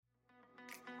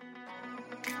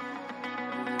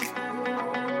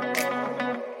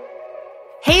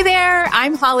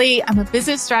I'm Holly. I'm a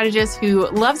business strategist who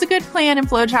loves a good plan and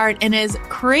flowchart and is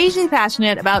crazy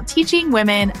passionate about teaching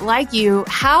women like you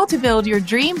how to build your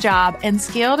dream job and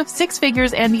scale to six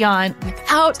figures and beyond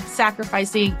without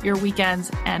sacrificing your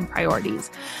weekends and priorities.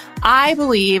 I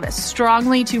believe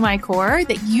strongly to my core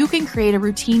that you can create a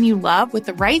routine you love with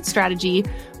the right strategy,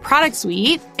 product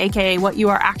suite, aka what you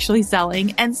are actually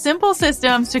selling, and simple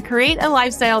systems to create a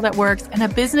lifestyle that works and a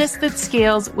business that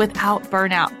scales without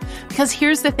burnout. Because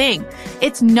here's the thing,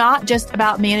 it's not just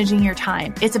about managing your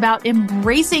time. It's about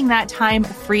embracing that time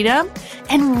freedom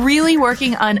and really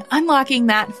working on unlocking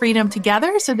that freedom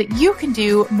together so that you can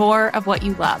do more of what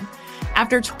you love.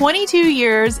 After 22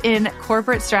 years in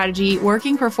corporate strategy,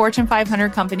 working for Fortune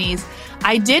 500 companies,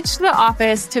 I ditched the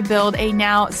office to build a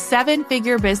now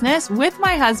seven-figure business with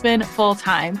my husband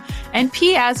full-time. And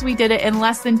P.S., we did it in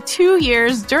less than 2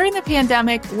 years during the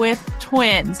pandemic with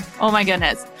twins. Oh my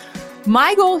goodness.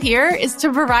 My goal here is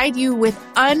to provide you with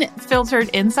unfiltered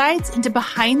insights into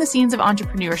behind the scenes of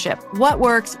entrepreneurship, what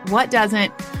works, what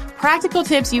doesn't, practical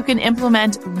tips you can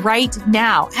implement right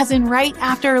now, as in right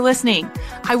after listening.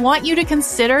 I want you to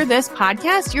consider this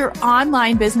podcast your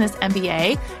online business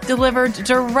MBA, delivered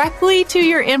directly to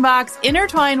your inbox,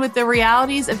 intertwined with the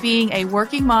realities of being a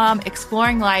working mom,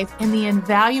 exploring life, and the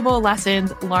invaluable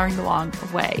lessons learned along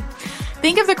the way.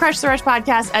 Think of the Crush the Rush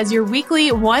podcast as your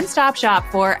weekly one-stop shop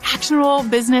for actionable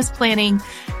business planning,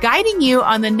 guiding you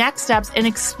on the next steps and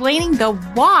explaining the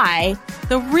why,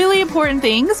 the really important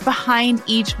things behind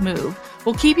each move.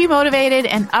 We'll keep you motivated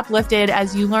and uplifted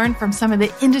as you learn from some of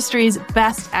the industry's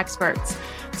best experts.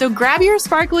 So grab your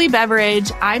sparkly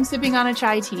beverage, I'm sipping on a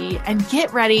chai tea, and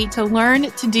get ready to learn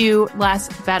to do less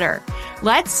better.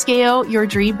 Let's scale your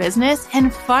dream business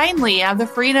and finally have the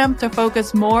freedom to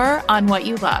focus more on what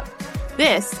you love.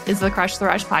 This is the Crush the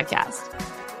Rush podcast.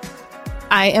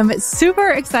 I am super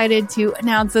excited to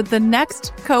announce that the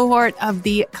next cohort of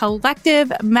the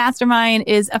Collective Mastermind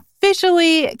is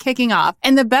officially kicking off.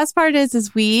 And the best part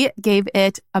is we gave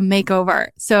it a makeover.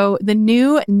 So the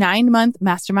new 9-month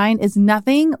mastermind is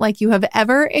nothing like you have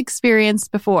ever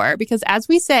experienced before, because as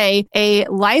we say, a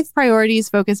life priorities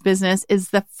focused business is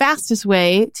the fastest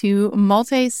way to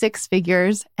multi-six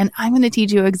figures. And I'm going to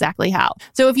teach you exactly how.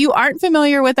 So if you aren't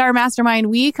familiar with our mastermind,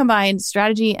 we combine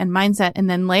strategy and mindset and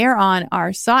then layer on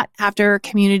our sought after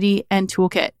community and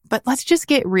toolkit. But let's just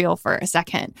get real for a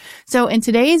second. So in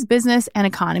today's business and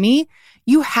economy,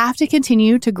 you have to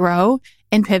continue to grow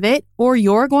and pivot or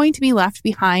you're going to be left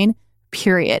behind,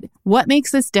 period. What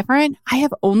makes this different? I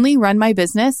have only run my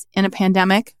business in a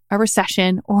pandemic, a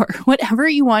recession, or whatever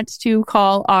you want to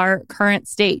call our current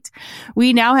state.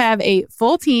 We now have a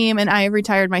full team and I have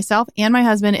retired myself and my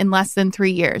husband in less than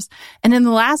 3 years. And in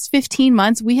the last 15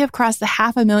 months, we have crossed the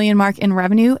 $500,000 mark in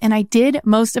revenue. And I did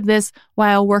most of this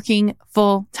while working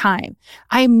full time.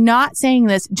 I am not saying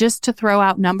this just to throw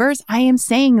out numbers. I am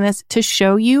saying this to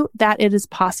show you that it is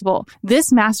possible.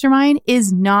 This mastermind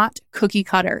is not cookie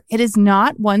cutter. It is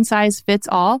not one size fits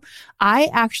all. I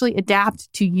actually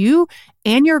adapt to you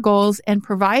and your goals and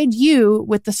provide you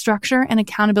with the structure and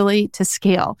accountability to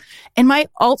scale. And my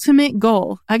ultimate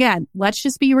goal, again, let's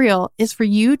just be real, is for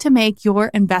you to make your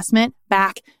investment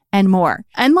back and more.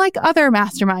 Unlike other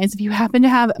masterminds, if you happen to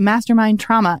have mastermind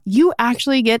trauma, you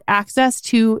actually get access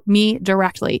to me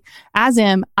directly. As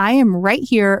in, I am right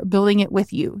here building it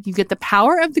with you. You get the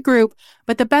power of the group,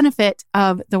 but the benefit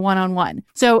of the one-on-one.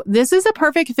 So this is a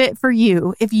perfect fit for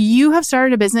you if you have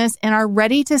started a business and are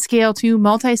ready to scale to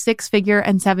multi-six figure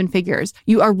and seven figures.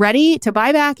 You are ready to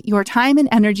buy back your time and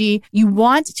energy. You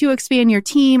want to expand your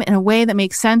team in a way that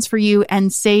makes sense for you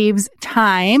and saves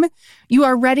time. You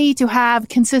are ready to have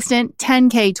consistent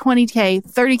 10K, 20K,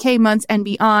 30K months and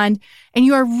beyond. And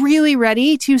you are really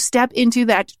ready to step into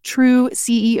that true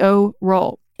CEO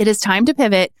role. It is time to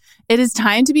pivot. It is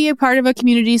time to be a part of a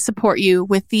community to support you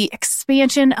with the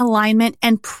expansion, alignment,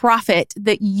 and profit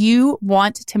that you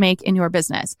want to make in your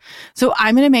business. So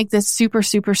I'm going to make this super,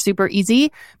 super, super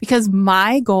easy because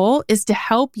my goal is to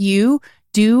help you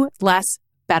do less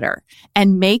better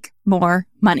and make more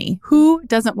money. Who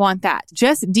doesn't want that?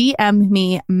 Just DM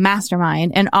me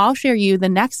mastermind and I'll share you the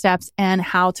next steps and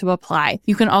how to apply.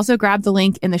 You can also grab the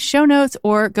link in the show notes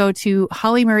or go to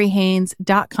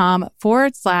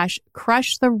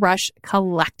hollymariehaynes.com/crush the rush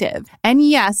collective. And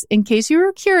yes, in case you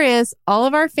were curious, all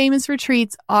of our famous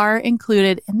retreats are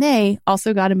included and they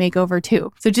also got a makeover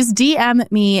too. So just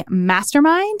DM me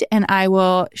mastermind and I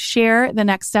will share the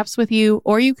next steps with you,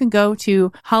 or you can go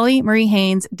to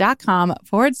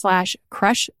hollymariehaynes.com/crush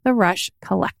the rush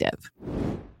collective.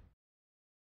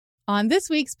 On this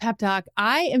week's Pep Talk,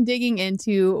 I am digging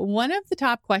into one of the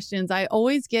top questions I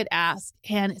always get asked,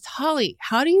 and it's, Holly,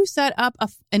 how do you set up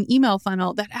an email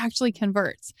funnel that actually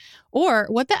converts? Or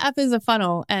what the F is a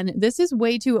funnel? And this is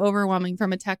way too overwhelming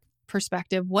from a tech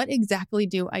perspective. What exactly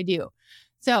do I do?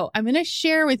 So I'm going to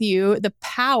share with you the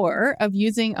power of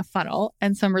using a funnel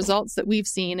and some results that we've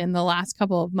seen in the last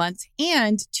couple of months,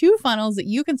 and 2 funnels that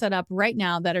you can set up right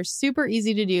now that are super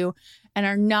easy to do and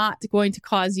are not going to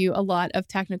cause you a lot of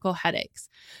technical headaches.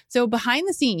 So behind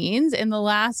the scenes, in the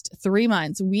last 3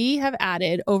 months, we have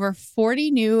added over 40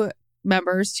 new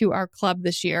members to our club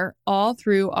this year, all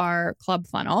through our club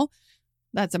funnel.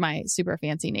 That's my super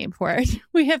fancy name for it.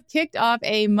 We have kicked off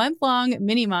a month-long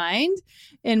mini mind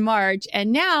in March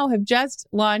and now have just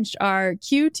launched our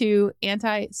Q2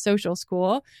 anti-social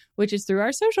school, which is through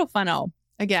our social funnel.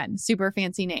 Again, super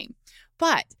fancy name.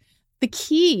 But the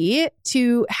key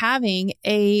to having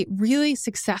a really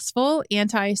successful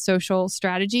anti-social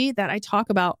strategy that I talk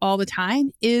about all the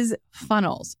time is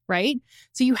funnels, right?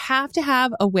 So you have to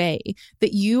have a way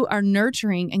that you are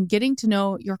nurturing and getting to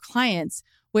know your clients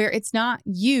where it's not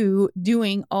you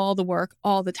doing all the work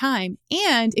all the time.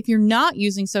 And if you're not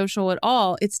using social at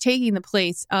all, it's taking the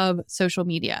place of social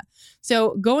media.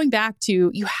 So going back to,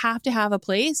 you have to have a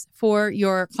place for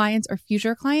your clients or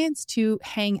future clients to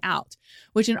hang out,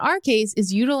 which in our case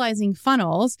is utilizing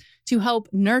funnels to help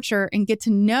nurture and get to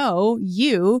know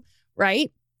you,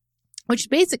 right? Which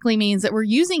basically means that we're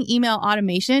using email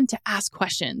automation to ask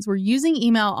questions. We're using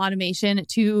email automation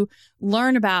to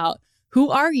learn about who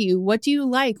are you? What do you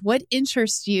like? What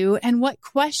interests you? And what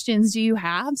questions do you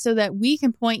have so that we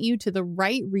can point you to the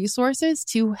right resources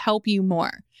to help you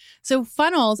more? So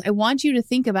funnels, I want you to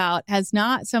think about as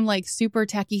not some like super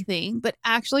techie thing, but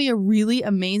actually a really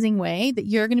amazing way that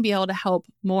you're going to be able to help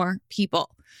more people.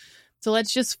 So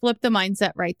let's just flip the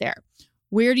mindset right there.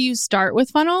 Where do you start with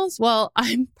funnels? Well,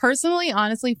 I'm personally,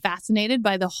 honestly fascinated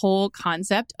by the whole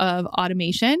concept of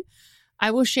automation. I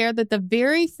will share that the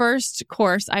very first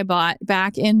course I bought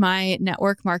back in my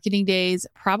network marketing days,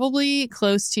 probably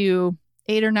close to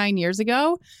 8 or 9 years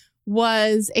ago,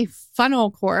 was a funnel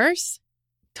course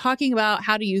talking about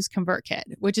how to use ConvertKit,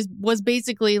 which was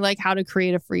basically like how to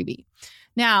create a freebie.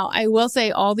 Now, I will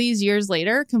say all these years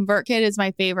later, ConvertKit is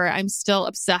my favorite. I'm still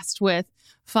obsessed with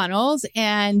funnels.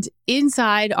 And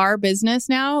inside our business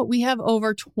now, we have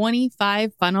over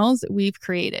 25 funnels that we've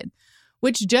created,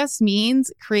 which just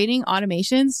means creating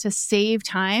automations to save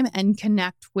time and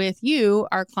connect with you,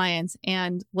 our clients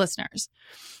and listeners.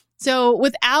 So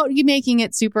without you making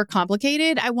it super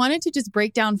complicated, I wanted to just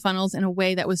break down funnels in a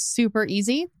way that was super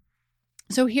easy.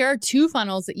 So here are 2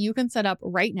 funnels that you can set up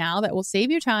right now that will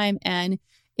save you time and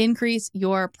increase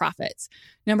your profits.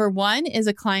 Number 1 is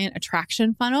a client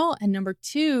attraction funnel, and number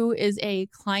 2 is a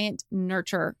client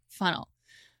nurture funnel.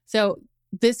 So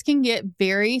this can get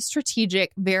very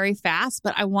strategic very fast,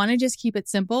 but I want to just keep it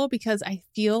simple because I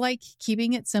feel like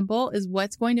keeping it simple is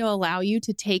what's going to allow you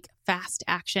to take fast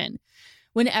action.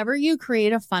 Whenever you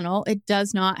create a funnel, it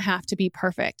does not have to be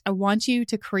perfect. I want you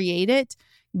to create it,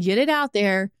 get it out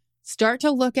there, start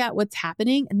to look at what's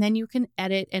happening, and then you can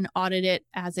edit and audit it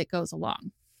as it goes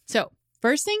along. So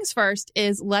first things first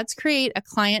is let's create a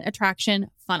client attraction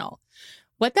funnel.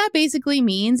 What that basically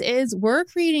means is we're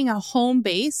creating a home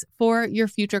base for your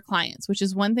future clients, which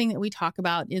is one thing that we talk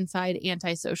about inside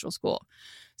Anti-Social School.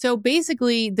 So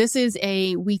basically, this is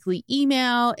a weekly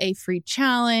email, a free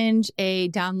challenge, a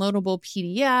downloadable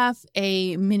PDF,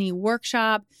 a mini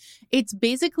workshop. It's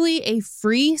basically a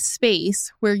free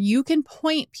space where you can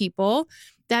point people.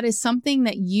 That is something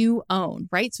that you own,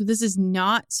 right? So this is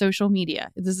not social media.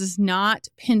 This is not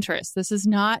Pinterest. This is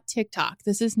not TikTok.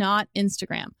 This is not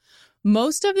Instagram.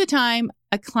 Most of the time,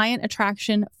 a client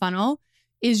attraction funnel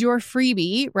is your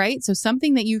freebie, right? So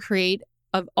something that you create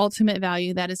of ultimate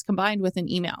value that is combined with an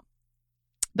email.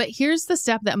 But here's the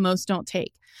step that most don't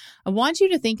take. I want you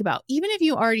to think about, even if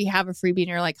you already have a freebie and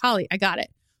you're like, Holly, I got it.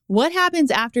 What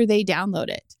happens after they download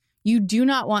it? You do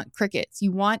not want crickets.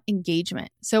 You want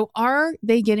engagement. So are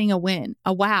they getting a win?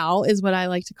 A wow is what I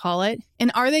like to call it.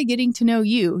 And are they getting to know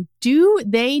you? Do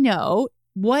they know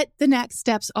what the next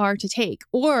steps are to take?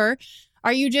 Or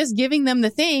are you just giving them the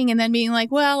thing and then being like,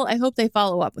 well, I hope they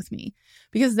follow up with me?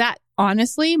 Because that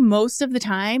honestly, most of the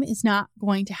time is not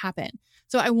going to happen.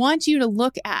 So I want you to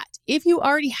look at, if you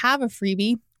already have a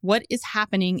freebie, what is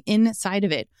happening inside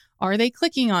of it? Are they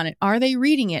clicking on it? Are they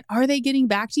reading it? Are they getting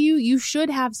back to you? You should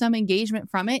have some engagement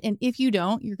from it. And if you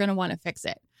don't, you're going to want to fix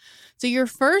it. So your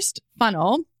first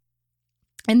funnel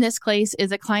in this case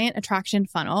is a client attraction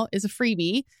funnel, is a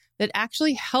freebie that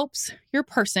actually helps your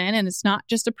person, and it's not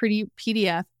just a pretty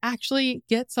PDF, actually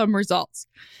get some results.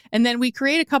 And then we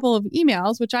create a couple of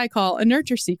emails, which I call a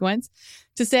nurture sequence,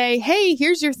 to say, hey,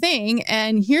 here's your thing,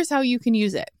 and here's how you can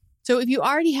use it. So if you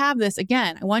already have this,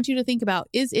 again, I want you to think about,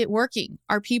 is it working?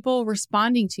 Are people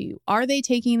responding to you? Are they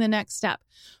taking the next step?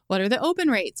 What are the open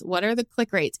rates? What are the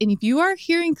click rates? And if you are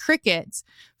hearing crickets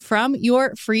from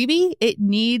your freebie, it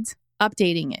needs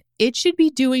updating it. It should be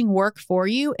doing work for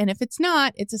you. And if it's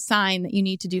not, it's a sign that you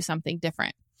need to do something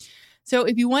different. So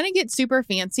if you want to get super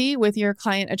fancy with your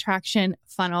client attraction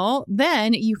funnel,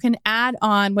 then you can add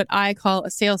on what I call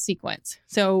a sales sequence.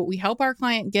 So we help our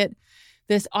client get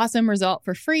this awesome result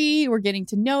for free. We're getting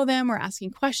to know them. We're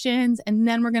asking questions. And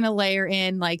then we're going to layer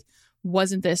in like,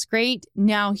 wasn't this great?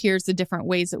 Now here's the different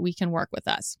ways that we can work with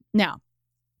us. Now,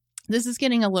 this is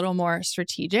getting a little more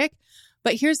strategic,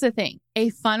 but here's the thing.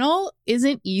 A funnel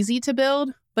isn't easy to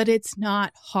build, but it's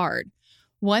not hard.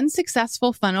 One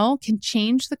successful funnel can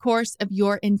change the course of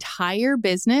your entire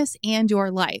business and your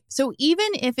life. So even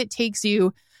if it takes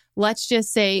you, let's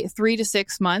just say 3 to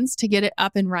 6 months to get it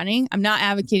up and running. I'm not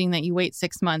advocating that you wait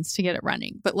 6 months to get it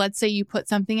running, but let's say you put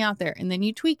something out there and then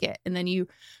you tweak it, and then you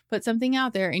put something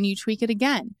out there and you tweak it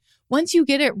again. Once you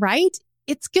get it right,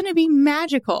 it's going to be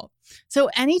magical. So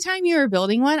anytime you're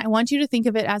building one, I want you to think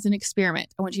of it as an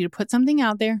experiment. I want you to put something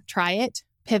out there, try it,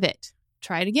 pivot,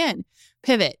 try it again,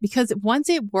 pivot, because once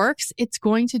it works, it's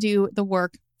going to do the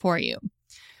work for you.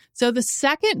 So the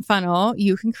second funnel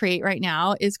you can create right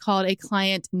now is called a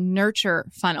client nurture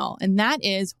funnel. And that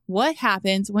is what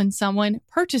happens when someone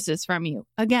purchases from you.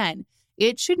 Again,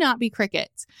 it should not be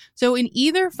crickets. So in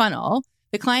either funnel,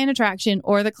 the client attraction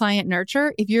or the client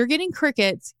nurture, if you're getting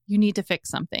crickets, you need to fix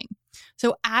something.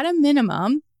 So at a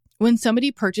minimum, when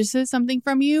somebody purchases something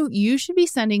from you, you should be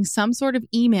sending some sort of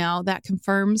email that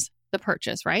confirms the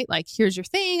purchase, right? Like, here's your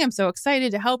thing. I'm so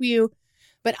excited to help you.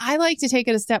 But I like to take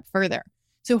it a step further.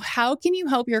 So how can you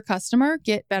help your customer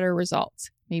get better results?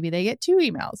 Maybe they get 2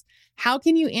 emails. How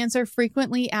can you answer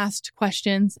frequently asked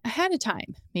questions ahead of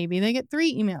time? Maybe they get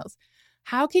 3 emails.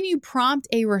 How can you prompt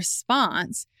a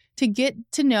response to get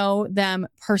to know them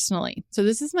personally? So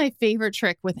this is my favorite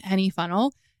trick with any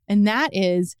funnel, and that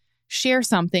is share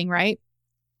something, right?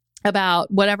 About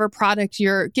whatever product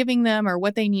you're giving them or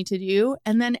what they need to do,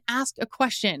 and then ask a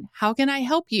question. How can I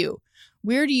help you?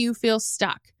 Where do you feel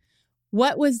stuck?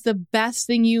 What was the best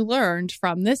thing you learned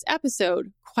from this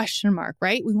episode? Question mark,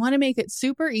 right? We want to make it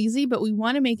super easy, but we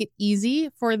want to make it easy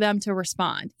for them to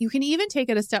respond. You can even take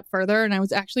it a step further. And I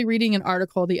was actually reading an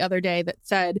article the other day that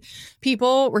said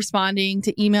people responding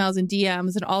to emails and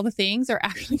DMs and all the things are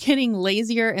actually getting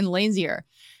lazier and lazier.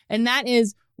 And that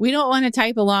is, we don't want to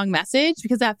type a long message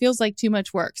because that feels like too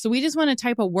much work. So we just want to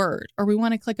type a word or we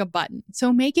want to click a button.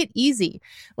 So make it easy.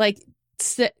 Like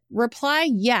reply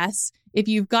yes if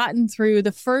you've gotten through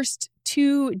the first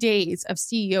 2 days of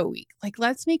CEO week. Like,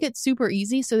 let's make it super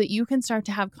easy so that you can start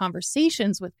to have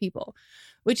conversations with people,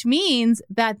 which means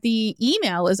that the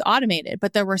email is automated,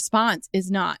 but the response is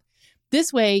not.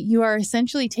 This way, you are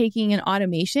essentially taking an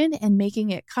automation and making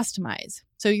it customized.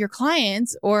 So your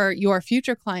clients or your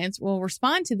future clients will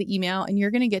respond to the email and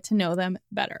you're going to get to know them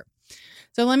better.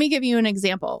 So let me give you an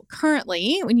example.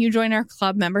 Currently, when you join our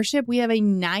club membership, we have a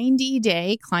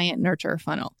 90-day client nurture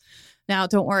funnel. Now,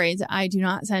 don't worry, I do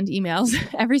not send emails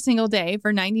every single day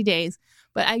for 90 days,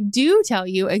 but I do tell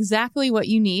you exactly what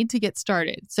you need to get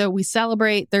started. So we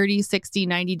celebrate 30, 60,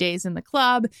 90 days in the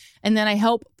club, and then I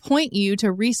help point you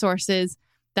to resources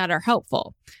that are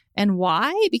helpful. And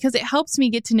why? Because it helps me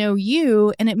get to know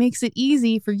you, and it makes it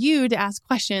easy for you to ask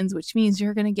questions, which means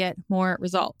you're going to get more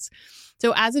results.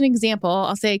 So as an example,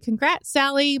 I'll say, congrats,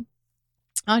 Sally,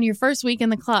 on your first week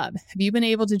in the club. Have you been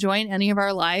able to join any of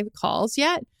our live calls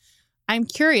yet? I'm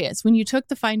curious, when you took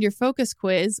the Find Your Focus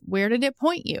quiz, where did it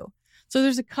point you? So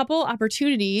there's a couple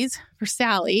opportunities for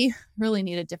Sally. Really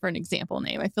need a different example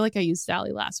name. I feel like I used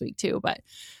Sally last week too, but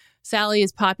Sally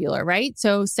is popular, right?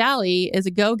 So Sally is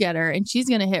a go-getter and she's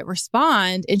going to hit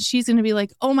respond and she's going to be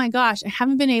like, oh my gosh, I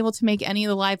haven't been able to make any of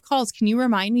the live calls. Can you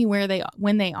remind me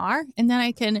when they are? And then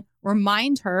I can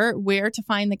remind her where to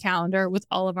find the calendar with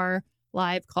all of our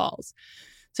live calls.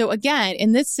 So again,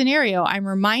 in this scenario, I'm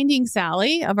reminding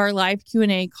Sally of our live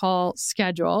Q&A call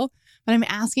schedule, but I'm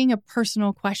asking a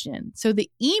personal question. So the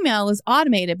email is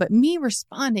automated, but me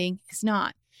responding is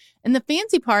not. And the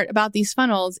fancy part about these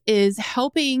funnels is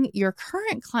helping your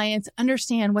current clients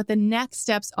understand what the next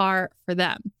steps are for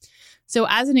them. So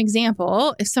as an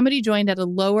example, if somebody joined at a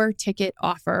lower ticket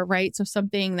offer, right? So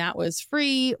something that was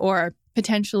free or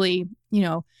potentially,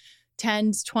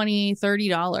 $10, $20,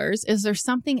 $30. Is there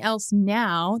something else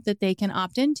now that they can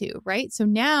opt into, right? So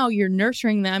now you're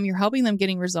nurturing them, you're helping them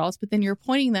getting results, but then you're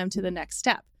pointing them to the next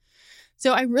step.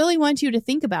 So I really want you to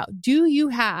think about, do you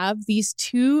have these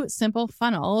 2 simple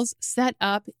funnels set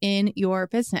up in your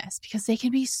business? Because they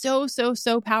can be so, so,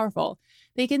 so powerful.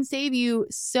 They can save you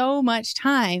so much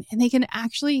time, and they can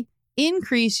actually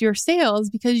increase your sales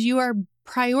because you are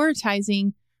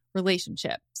prioritizing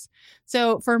relationships.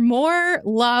 So for more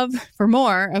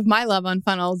of my love on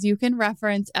funnels, you can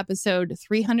reference episode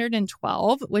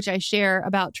 312, which I share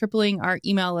about tripling our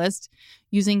email list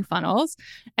using funnels.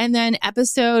 And then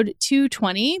episode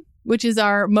 220, which is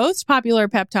our most popular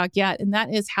pep talk yet. And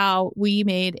that is how we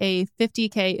made a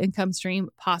 50K income stream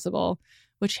possible,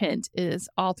 which hint is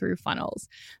all through funnels.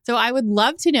 So I would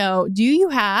love to know, do you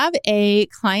have a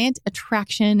client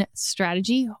attraction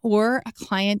strategy or a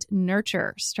client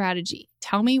nurture strategy?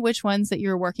 Tell me which ones that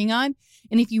you're working on.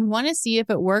 And if you want to see if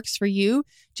it works for you,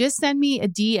 just send me a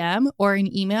DM or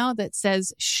an email that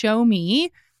says, show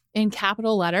me in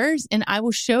capital letters, and I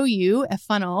will show you a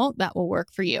funnel that will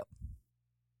work for you.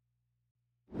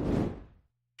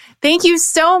 Thank you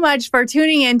so much for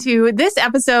tuning into this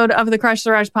episode of the Crush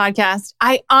the Rush podcast.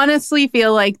 I honestly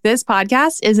feel like this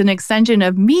podcast is an extension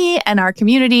of me and our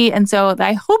community. And so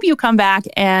I hope you come back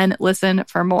and listen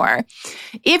for more.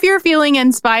 If you're feeling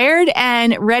inspired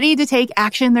and ready to take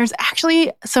action, there's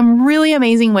actually some really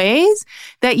amazing ways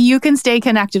that you can stay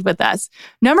connected with us.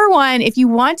 Number one, if you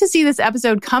want to see this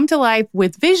episode come to life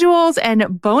with visuals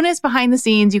and bonus behind the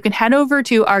scenes, you can head over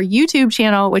to our YouTube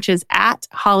channel, which is at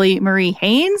Holly Marie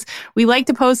Haynes. We like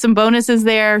to post some bonuses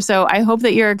there, so I hope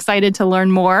that you're excited to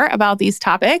learn more about these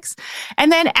topics.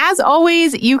 And then, as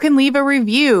always, you can leave a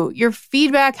review. Your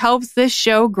feedback helps this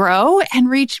show grow and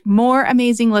reach more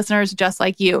amazing listeners just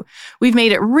like you. We've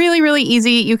made it really, really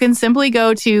easy. You can simply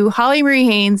go to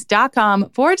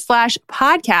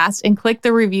hollymariehaynes.com/podcast and click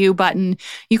the review button.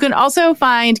 You can also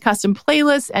find custom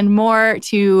playlists and more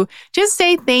to just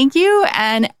say thank you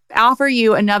and offer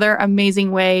you another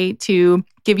amazing way to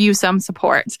give you some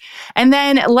support. And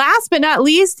then last but not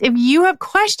least, if you have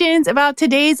questions about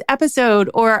today's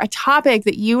episode or a topic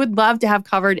that you would love to have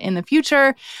covered in the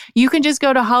future, you can just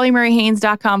go to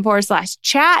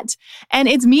hollymariehaynes.com/chat. And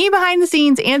it's me behind the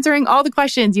scenes answering all the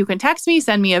questions. You can text me,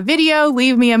 send me a video,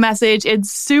 leave me a message.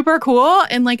 It's super cool.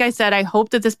 And like I said, I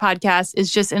hope that this podcast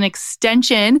is just an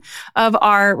extension of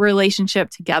our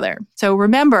relationship together. So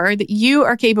remember that you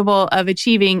are capable of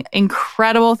achieving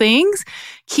incredible things.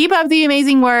 Keep up the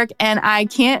amazing work, and I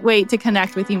can't wait to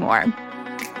connect with you more.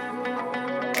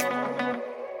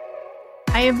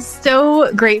 I am so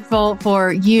grateful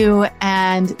for you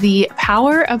and the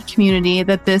power of community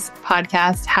that this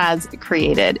podcast has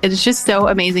created. It is just so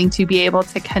amazing to be able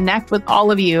to connect with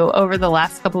all of you over the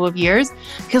last couple of years,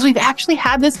 because we've actually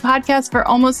had this podcast for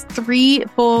almost 3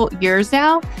 full years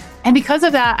now. And because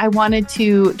of that, I wanted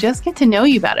to just get to know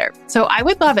you better. So I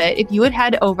would love it if you would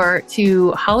head over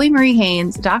to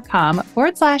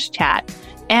hollymariehaynes.com/chat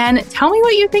and tell me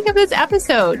what you think of this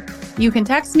episode. You can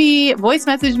text me, voice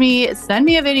message me, send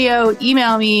me a video,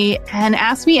 email me, and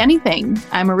ask me anything.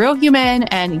 I'm a real human,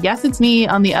 and yes, it's me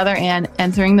on the other end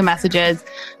answering the messages.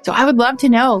 So I would love to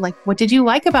know, what did you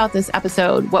like about this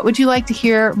episode? What would you like to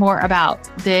hear more about?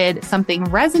 Did something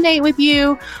resonate with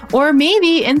you? Or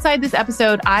maybe inside this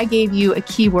episode, I gave you a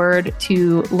keyword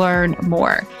to learn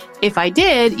more. If I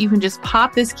did, you can just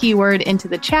pop this keyword into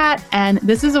the chat, and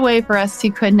this is a way for us to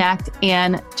connect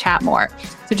and chat more.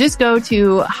 So just go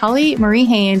to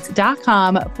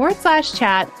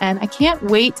hollymariehaynes.com/chat, and I can't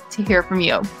wait to hear from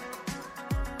you.